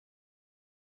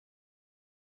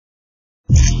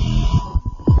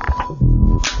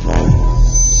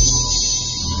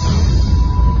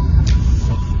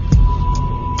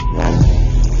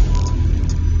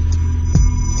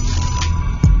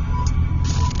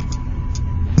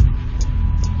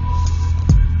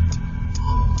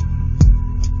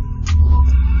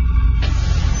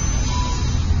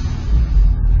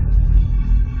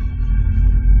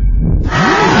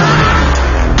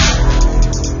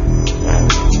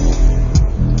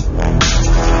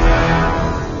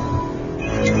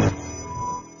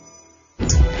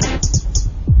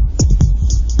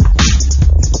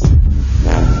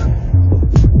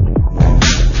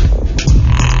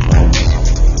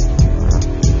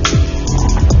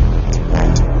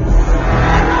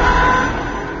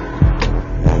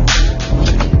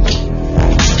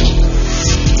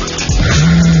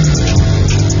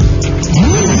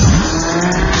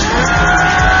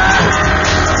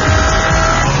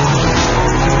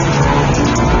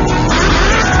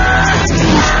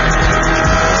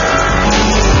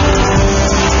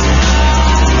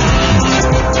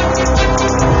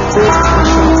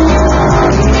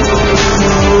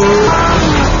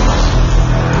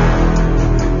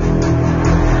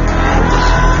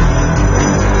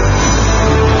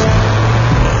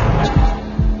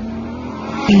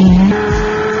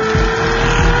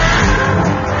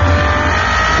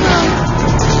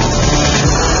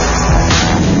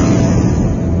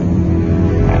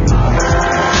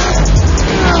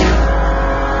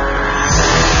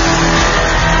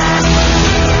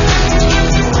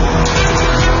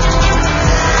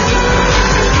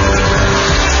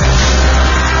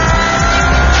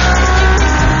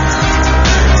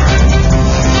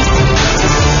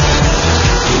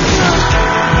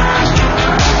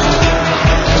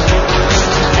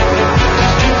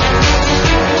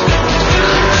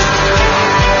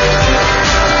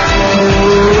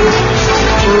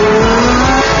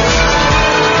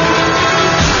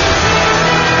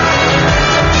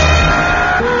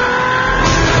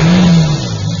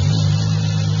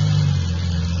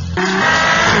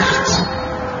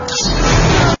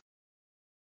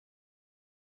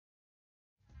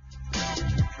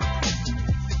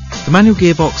The manual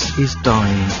gearbox is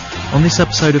dying. On this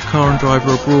episode of Car and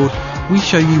Driver Abroad, we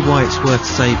show you why it's worth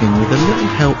saving with a little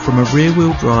help from a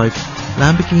rear-wheel drive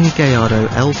Lamborghini Gallardo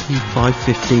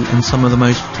LP550 and some of the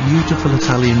most beautiful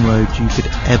Italian roads you could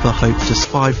ever hope to.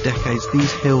 5 decades,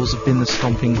 these hills have been the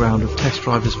stomping ground of test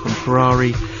drivers from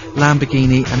Ferrari,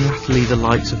 Lamborghini and latterly the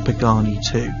likes of Pagani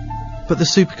too. But the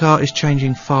supercar is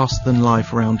changing faster than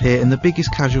life around here, and the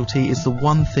biggest casualty is the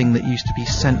one thing that used to be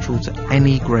central to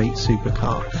any great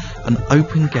supercar, an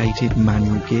open-gated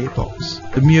manual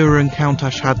gearbox. The Miura and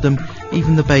Countach had them,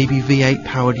 even the baby V8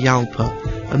 powered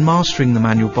Jalpa, and mastering the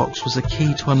manual box was the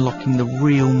key to unlocking the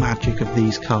real magic of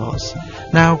these cars.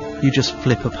 Now you just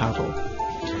flip a paddle.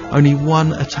 Only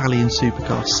one Italian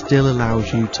supercar still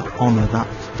allows you to honour that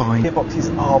fine.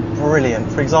 Gearboxes are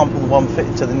brilliant. For example, the one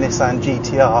fitted to the Nissan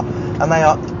GTR, and they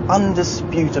are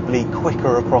undisputably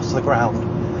quicker across the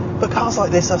ground. But cars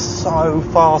like this are so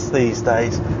fast these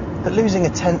days that losing a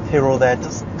tenth here or there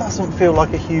doesn't feel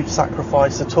like a huge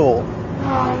sacrifice at all.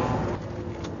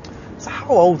 So how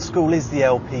old school is the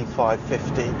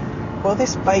LP550? Well,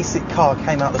 this basic car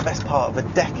came out the best part of a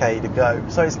decade ago,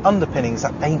 so its underpinnings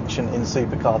are ancient in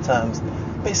supercar terms,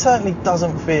 but it certainly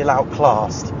doesn't feel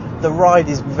outclassed. The ride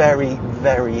is very,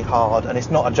 very hard, and it's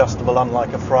not adjustable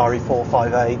unlike a Ferrari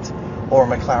 458 or a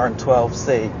McLaren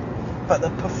 12C. But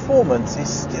the performance is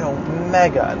still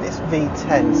mega, and this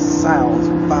V10 sounds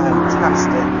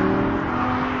fantastic.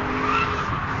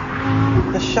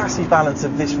 The chassis balance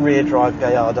of this rear drive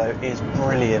Gallardo is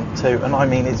brilliant too, and I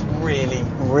mean it's really,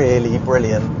 really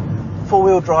brilliant.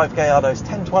 Four-wheel drive Gallardos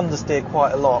tend to understeer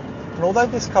quite a lot, and although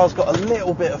this car's got a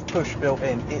little bit of push built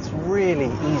in, it's really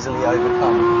easily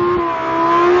overcome.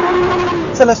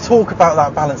 So let's talk about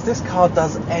that balance. This car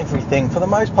does everything. For the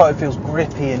most part it feels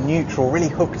grippy and neutral, really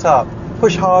hooked up.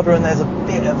 Push harder and there's a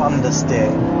bit of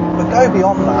understeer, but go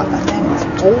beyond that and then it's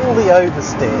all the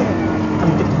oversteer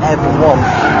you could ever want.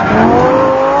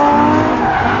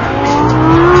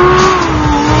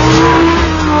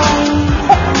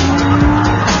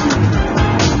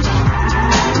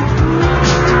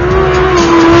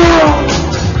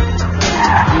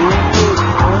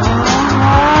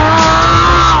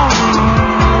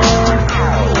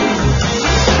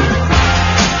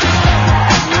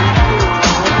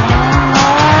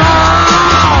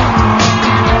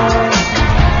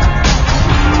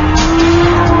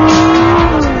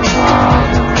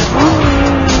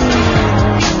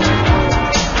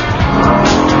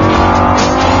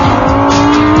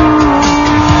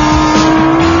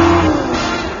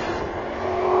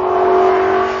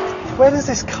 Where does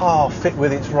this car fit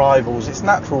with its rivals? Its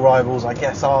natural rivals, I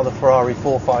guess, are the Ferrari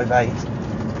 458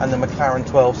 and the McLaren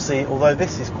 12C, although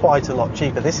this is quite a lot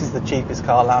cheaper. This is the cheapest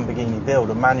car Lamborghini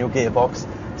build, a manual gearbox,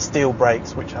 steel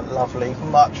brakes, which are lovely,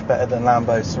 much better than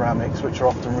Lambo's ceramics, which are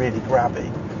often really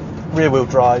grabby. Rear-wheel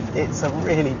drive, it's a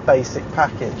really basic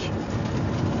package.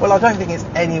 Well, I don't think it's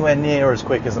anywhere near as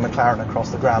quick as the McLaren across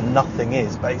the ground. Nothing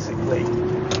is, basically.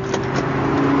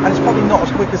 And it's probably not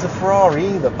as quick as the Ferrari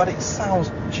either, but it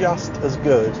sounds just as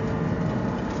good.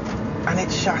 And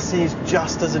its chassis is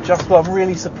just as adjustable. I'm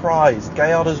really surprised.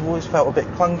 Gallardo's always felt a bit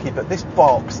clunky, but this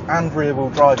box and rear-wheel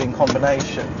drive in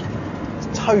combination has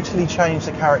totally changed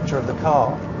the character of the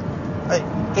car.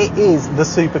 It is the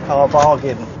supercar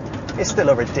bargain. It's still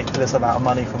a ridiculous amount of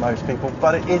money for most people,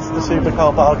 but it is the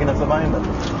supercar bargain of the moment.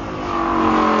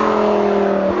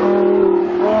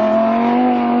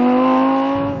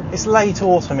 It's late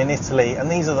autumn in Italy,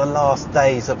 and these are the last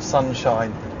days of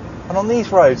sunshine. And on these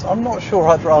roads, I'm not sure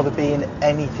I'd rather be in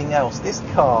anything else. This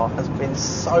car has been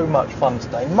so much fun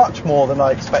today, much more than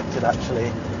I expected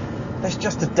actually. There's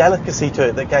just a delicacy to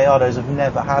it that Gallardos have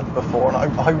never had before,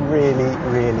 and I really,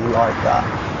 really like that.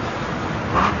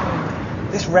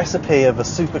 This recipe of a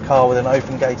supercar with an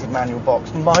open-gated manual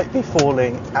box might be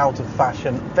falling out of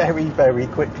fashion very, very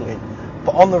quickly,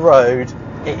 but on the road,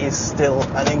 it is still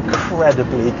an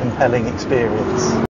incredibly compelling experience.